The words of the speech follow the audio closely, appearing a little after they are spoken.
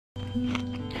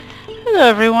Hello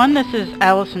everyone, this is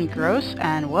Allison Gross,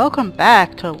 and welcome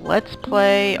back to Let's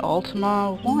Play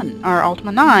Ultima 1, or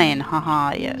Ultima 9,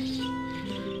 haha, yes.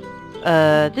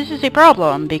 This is a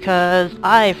problem, because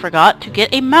I forgot to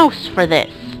get a mouse for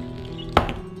this.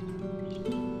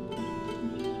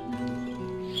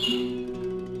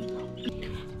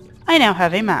 I now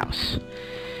have a mouse.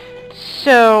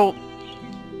 So,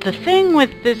 the thing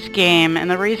with this game, and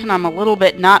the reason I'm a little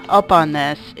bit not up on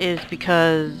this, is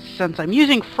because since I'm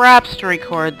using Fraps to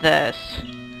record this,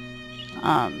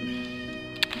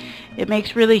 it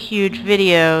makes really huge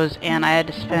videos, and I had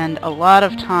to spend a lot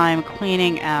of time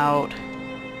cleaning out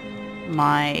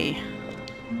my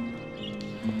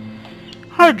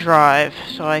hard drive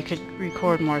so I could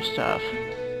record more stuff.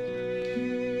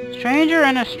 Stranger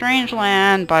in a Strange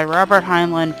Land by Robert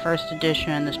Heinlein, First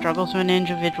Edition. The struggles of an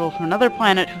individual from another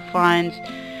planet who finds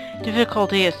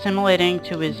difficulty assimilating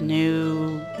to his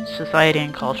new society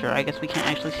and culture. I guess we can't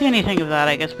actually see anything of that.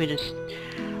 I guess we just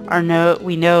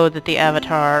we know that the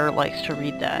Avatar likes to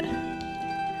read that.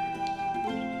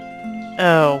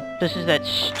 Oh, this is that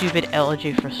stupid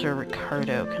elegy for Sir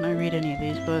Ricardo. Can I read any of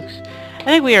these books? I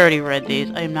think we already read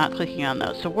these. I am not clicking on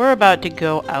those. So we're about to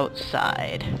go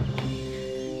outside.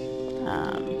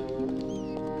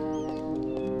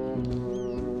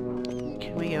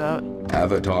 Can we go out?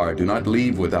 Avatar, do not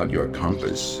leave without your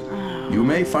compass. Oh. You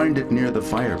may find it near the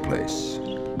fireplace.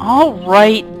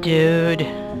 Alright, dude.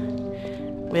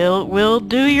 We'll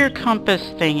do your compass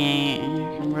thingy.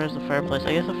 Where's the fireplace?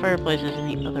 I guess the fireplace is in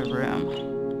the other room.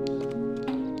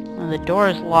 Well, the door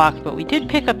is locked, but we did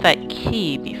pick up that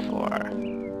key before.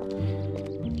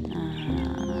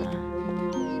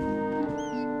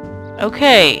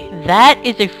 Okay, that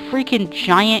is a freaking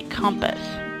giant compass.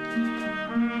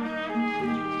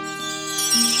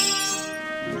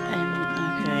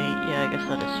 Okay, yeah, I guess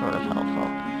that is sort of helpful.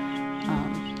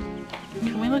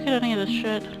 Can we look at any of this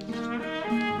shit? No,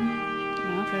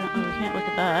 apparently we can't look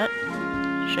at that.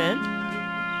 Shit.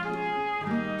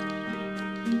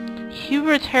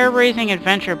 Hubert's Hair-Raising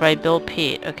Adventure by Bill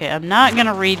Pete. Okay, I'm not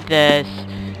gonna read this.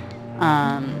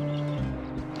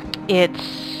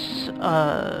 It's,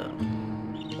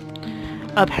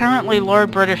 apparently Lord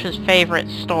British's favorite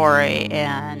story,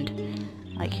 and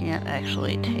I can't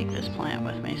actually take this plant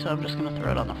with me, so I'm just gonna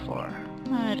throw it on the floor.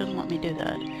 It doesn't let me do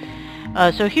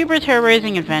that. So Hubert's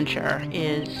Hair-Raising Adventure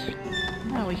is...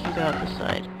 Oh, we can go out this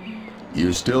side.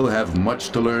 You still have much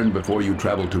to learn before you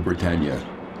travel to Britannia.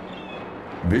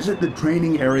 Visit the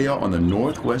training area on the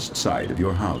northwest side of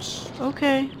your house.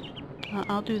 Okay,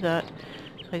 I'll do that.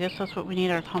 So I guess that's what we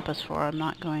need our compass for. I'm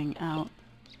not going out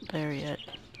there yet.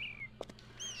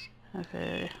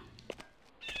 Okay.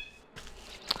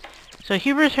 So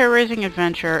Hubert's Hair-Raising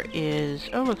Adventure is...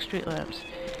 Oh, look, street lamps.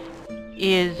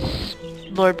 Is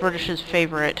Lord British's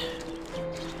favorite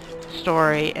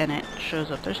story, and it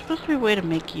shows up. There's supposed to be a way to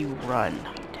make you run.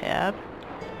 Tab.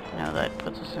 No, that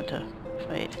puts us into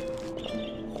fight.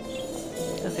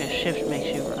 Okay, shift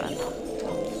makes you run.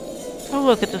 Oh,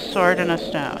 look, it's a sword and a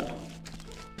stone.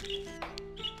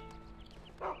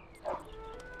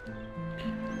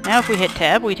 Now if we hit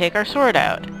tab, we take our sword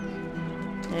out.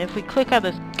 And if we click on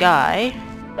this guy,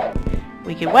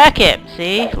 we can whack him,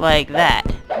 see? Like that.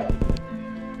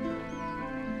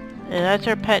 And that's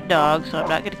our pet dog, so I'm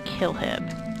not gonna kill him.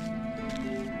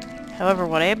 However,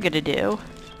 what I am gonna do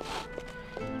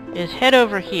is head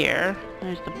over here.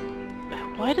 There's the...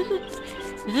 Why does it...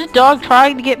 Is this dog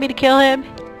trying to get me to kill him?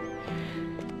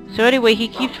 So anyway, he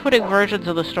keeps putting versions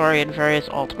of the story in various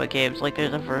Ultima games, like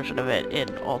there's a version of it in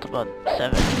Ultima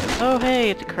 7. Oh hey,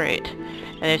 it's a crate.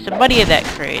 And there's some money in that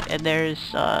crate, and there's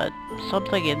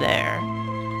something in there.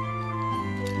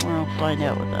 We'll find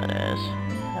out what that is.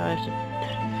 Now I have to...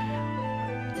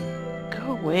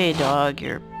 Go away, dog,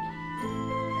 you're...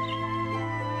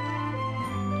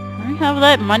 Let me have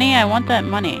that money, I want that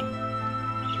money.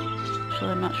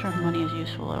 Actually, I'm not sure if money is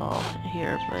useful at all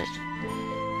here, but...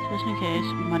 Just in case,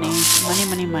 money, money,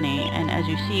 money, money, and as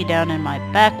you see down in my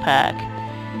backpack,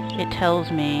 it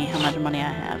tells me how much money I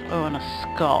have. Oh, and a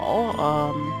skull.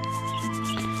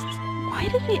 Why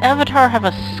does the Avatar have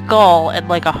a skull and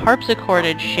like a harpsichord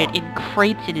and shit in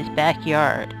crates in his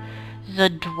backyard? This is a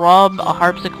drum, a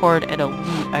harpsichord, and a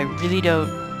lute. I really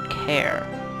don't care.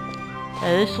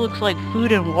 This looks like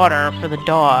food and water for the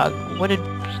dog. What a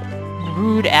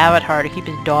rude Avatar to keep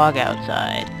his dog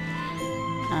outside.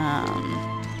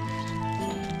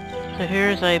 So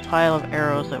here's a pile of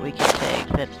arrows that we can take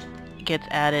that gets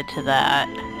added to that.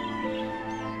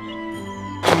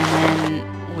 And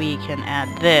then we can add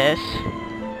this.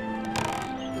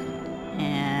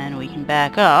 And we can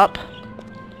back up.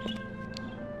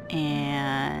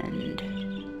 And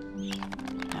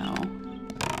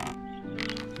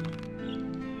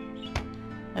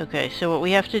Okay, so what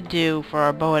we have to do for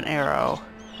our bow and arrow,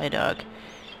 hi Doug,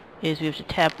 is we have to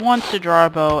tap once to draw our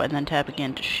bow and then tap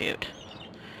again to shoot.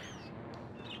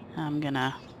 I'm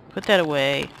gonna put that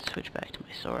away, switch back to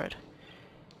my sword.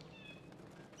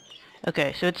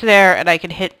 Okay, so it's there, and I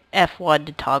can hit F1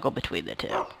 to toggle between the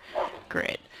two.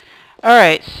 Great.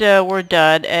 Alright, so we're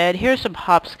done, and here's some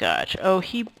hopscotch. Oh,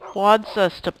 he wants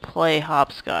us to play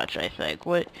hopscotch, I think.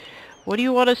 What do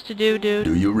you want us to do, dude?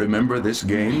 Do you remember this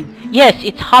game? Yes,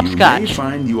 it's hopscotch. You may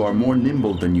find you are more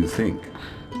nimble than you think.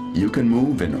 You can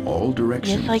move in all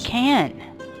directions. Yes, I can.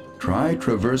 Try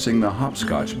traversing the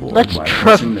hopscotch board Let's by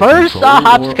pressing traverse the Control or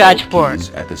hopscotch Alt board. keys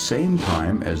at the same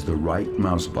time as the right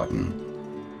mouse button.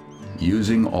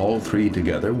 Using all three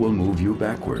together will move you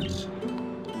backwards.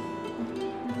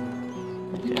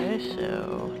 Okay,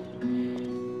 so...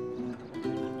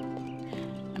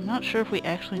 I'm not sure if we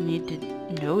actually need to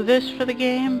know this for the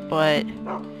game, but...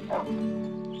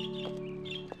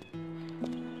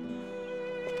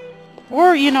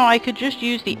 Or, you know, I could just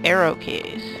use the arrow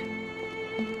keys.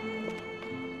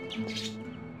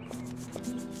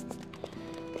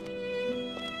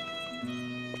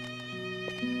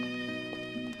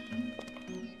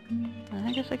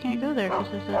 I guess I can't go there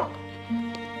because there's a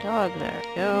dog there.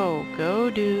 Go,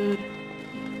 dude.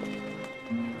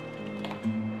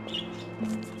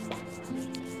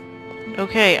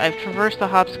 Okay, I've traversed the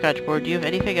hopscotch board. Do you have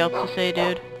anything else to say,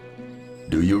 dude?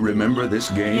 Do you remember this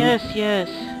game? Yes.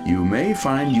 You may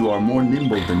find you are more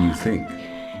nimble than you think.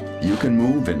 You can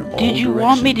move in all directions. Did you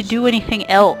want me to do anything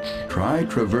else? Try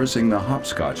traversing the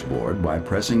hopscotch board by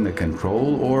pressing the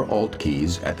Control or Alt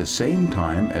keys at the same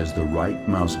time as the right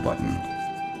mouse button.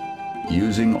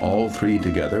 Using all three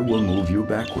together will move you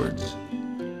backwards.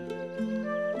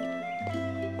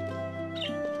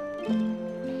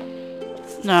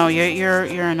 No, you're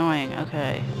annoying.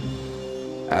 Okay.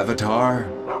 Avatar,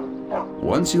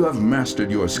 once you have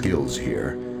mastered your skills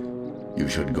here, you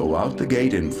should go out the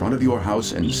gate in front of your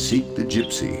house and seek the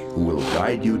gypsy who will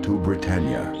guide you to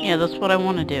Britannia. Yeah, that's what I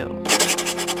want to do.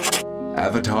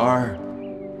 Avatar,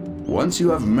 once you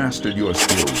have mastered your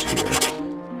skills here,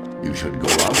 you should go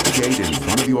out the gate in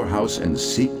front of your house and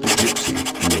seek the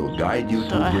gypsy who will guide you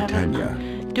to Britannia.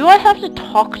 Do I have to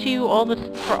talk to you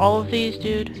for all of these,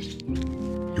 dude?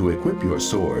 To equip your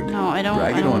sword, No, I don't.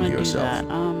 drag I it don't onto want to do yourself.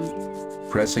 that.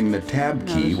 Pressing the Tab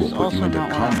No, key this will is put you also into not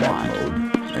what I combat want.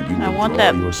 mode, and you will I want draw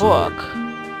that your sword. book.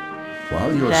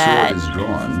 While your sword is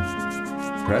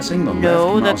drawn, pressing the left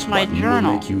mouse that's my button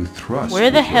journal. will make you thrust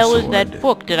Where the with your hell is sword. that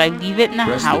book? Did I leave it in the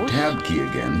Press house? the Tab key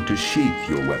again to sheath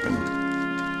your weapon.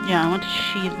 Yeah, I want to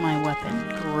sheathe my weapon.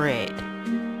 Great.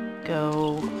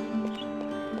 Go.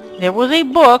 There was a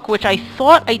book, which I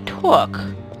thought I took,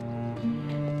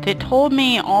 that told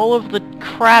me all of the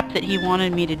crap that he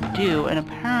wanted me to do, and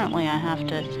apparently I have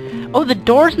to... Oh, the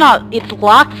door's not... It's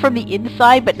locked from the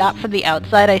inside, but not from the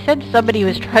outside. I said somebody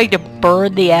was trying to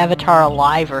burn the avatar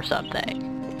alive or something.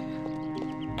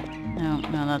 No,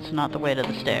 that's not the way to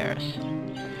the stairs.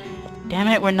 Damn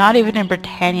it, we're not even in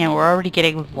Britannia. We're already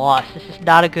getting lost. This is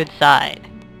not a good sign.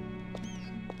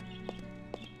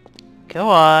 Go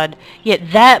on. Yeah,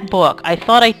 that book. I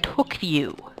thought I took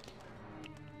you.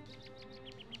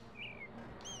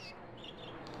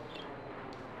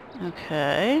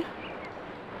 Okay.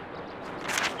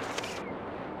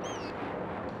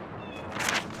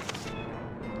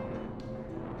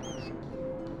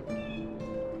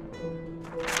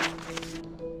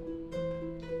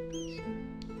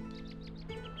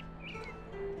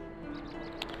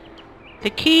 The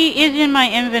key is in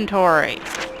my inventory.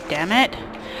 Damn it.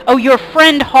 Oh, your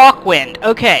friend Hawkwind.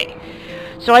 Okay.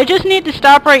 So I just need to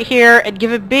stop right here and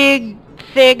give a big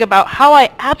thing about how I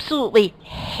absolutely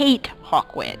hate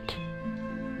Hawkwind.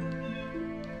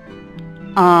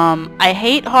 I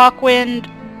hate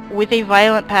Hawkwind with a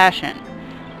violent passion.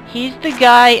 He's the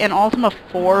guy in Ultima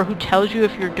 4 who tells you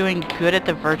if you're doing good at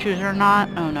the virtues or not.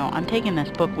 Oh no, I'm taking this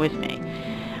book with me.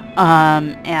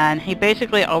 And he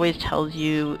basically always tells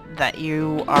you that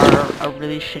you are a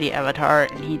really shitty avatar,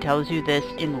 and he tells you this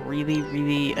in really,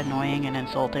 really annoying and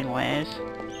insulting ways.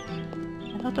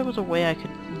 I thought there was a way I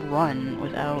could run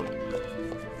without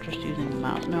just using the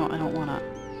mouse. No, I don't wanna.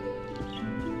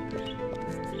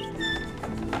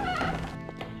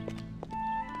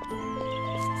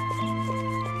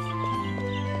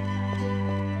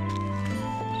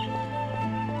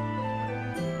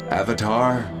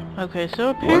 Avatar, Okay, so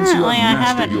apparently I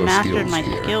haven't mastered my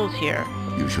here, skills here.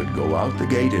 you should go out the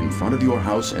gate in front of your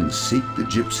house and seek the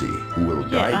gypsy who will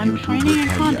guide you to I'm training in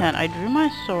Britannia. content. I drew my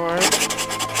sword.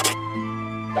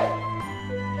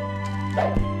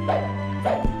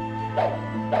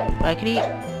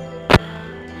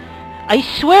 I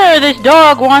swear this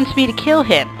dog wants me to kill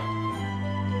him.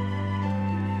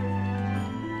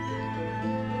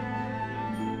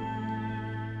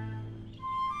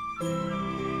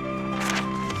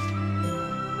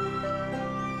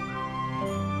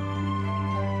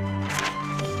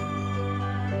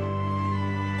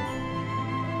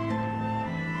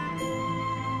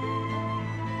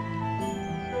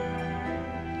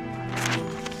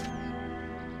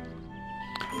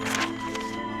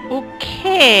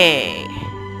 Okay.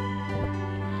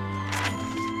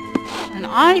 And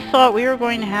I thought we were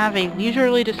going to have a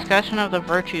leisurely discussion of the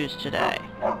virtues today.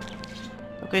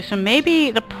 Okay, so maybe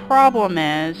the problem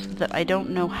is that I don't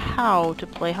know how to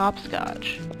play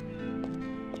hopscotch.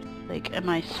 Like, am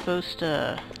I supposed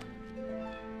to...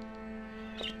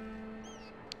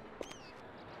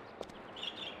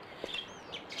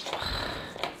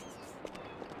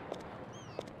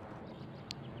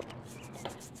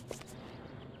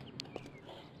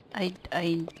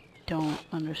 I don't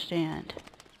understand.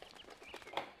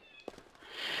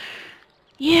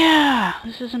 Yeah,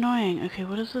 this is annoying. Okay,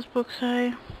 what does this book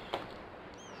say?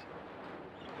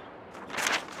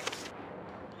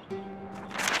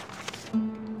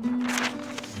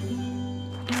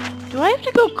 Do I have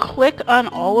to go click on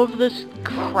all of this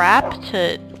crap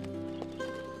to...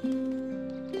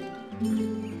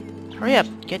 Hurry up,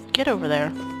 get over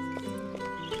there.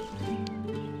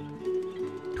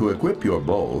 To equip your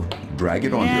bow, drag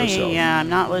it onto yourself. Yeah, I'm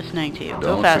not listening to you. Go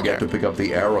Don't faster. forget to pick up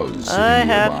the arrows sitting I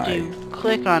nearby. have to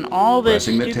click on all this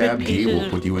Pressing the stupid tab key will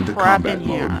put you into crap combat in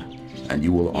here. mode, and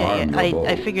you will arm your bow.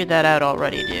 I figured that out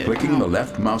already, dude. Clicking the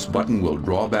left mouse button will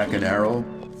draw back an arrow,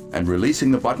 and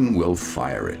releasing the button will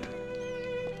fire it.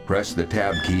 Press the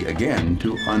tab key again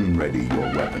to unready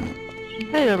your weapon.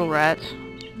 Hey, little rats.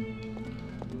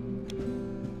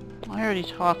 I already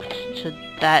talked to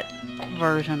that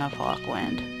version of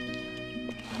Hawkwind.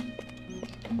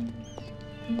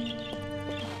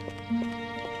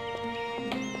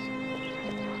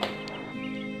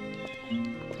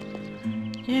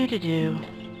 Do-do-do.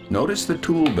 Notice the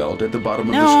tool belt at the bottom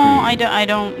of No, the screen. I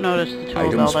don't notice the tool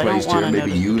Items belt. I don't placed want here to may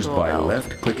be notice the used tool by belt.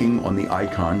 left-clicking on the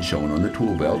icon shown on the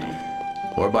tool belt,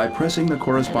 or by pressing the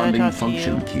corresponding talk to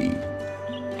function you? key.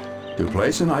 To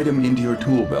place an item into your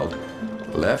tool belt,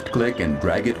 left-click and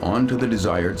drag it onto the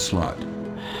desired slot.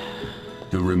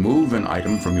 To remove an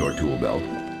item from your tool belt,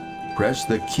 press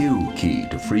the Q key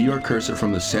to free your cursor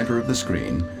from the center of the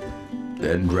screen,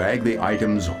 then drag the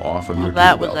items off of your tool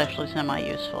That belt. was actually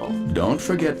semi-useful. Don't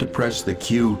forget to press the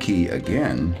Q key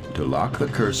again to lock the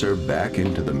cursor back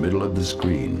into the middle of the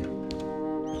screen.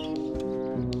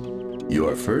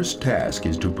 Your first task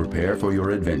is to prepare for your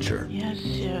adventure. Yes,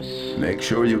 yes. Make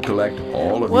sure you collect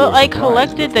all of Well, your I supplies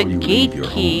collected the before you gate leave your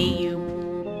key, home.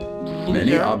 you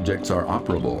Many loser. objects are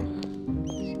operable.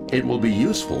 It will be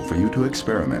useful for you to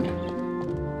experiment.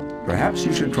 Perhaps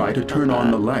you should try to turn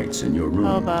on the lights in your room.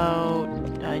 How about...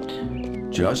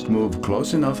 Just move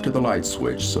close enough to the light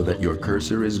switch so that your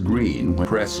cursor is green.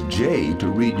 Press J to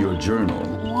read your journal.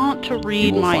 I want to You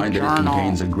read will my find that it journal.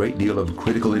 contains a great deal of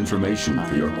critical information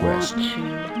for your quest.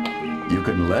 You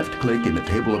can left-click in the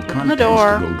table of Open the contents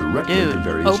door. to go directly Dude, to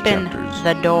various open chapters.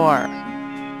 the door.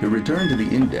 To return to the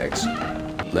index,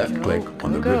 left-click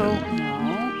on the Go. ribbon.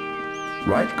 No.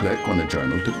 Right-click on the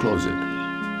journal to close it.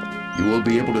 You will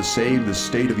be able to save the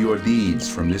state of your deeds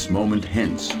from this moment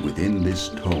hence within this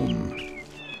tome.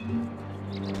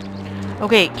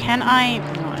 Okay, can I...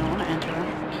 No, I don't want to enter.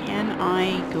 Can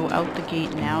I go out the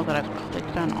gate now that I've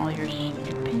clicked on all your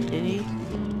stupidity?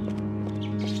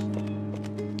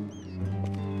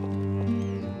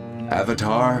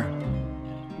 Avatar,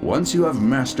 once you have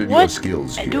mastered your What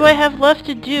skills here, do I have left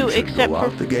to do you should except go for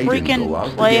out the gate and freaking go out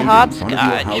the play gate in front of your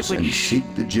hopscotch, house and which...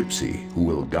 seek the gypsy who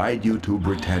will guide you to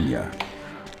Britannia.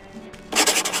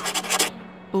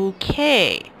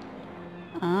 Okay.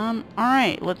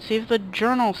 Alright, let's see if the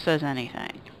journal says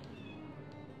anything.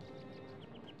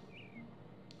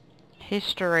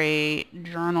 History,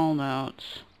 journal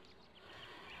notes.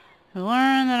 I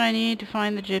learned that I need to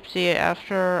find the gypsy.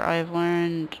 After I've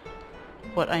learned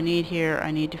what I need here,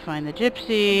 I need to find the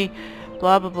gypsy.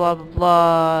 Blah, blah, blah, blah,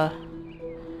 blah.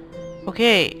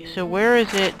 Okay, so where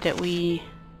is it that we...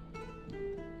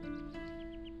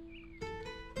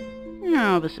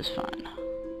 No, this is fun.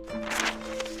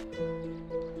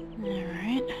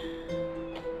 Alright.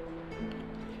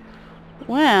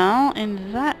 Well,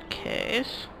 in that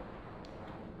case...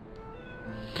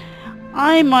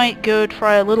 I might go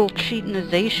try a little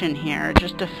cheatinization here,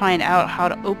 just to find out how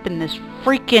to open this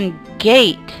freaking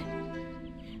gate.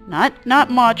 Not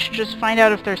much, just find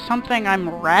out if there's something I'm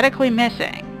radically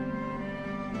missing.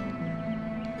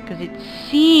 Because it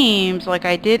seems like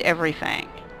I did everything.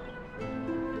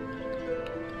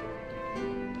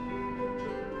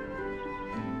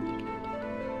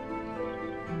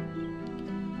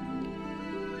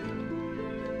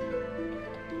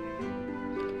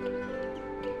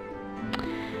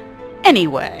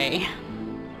 Anyway,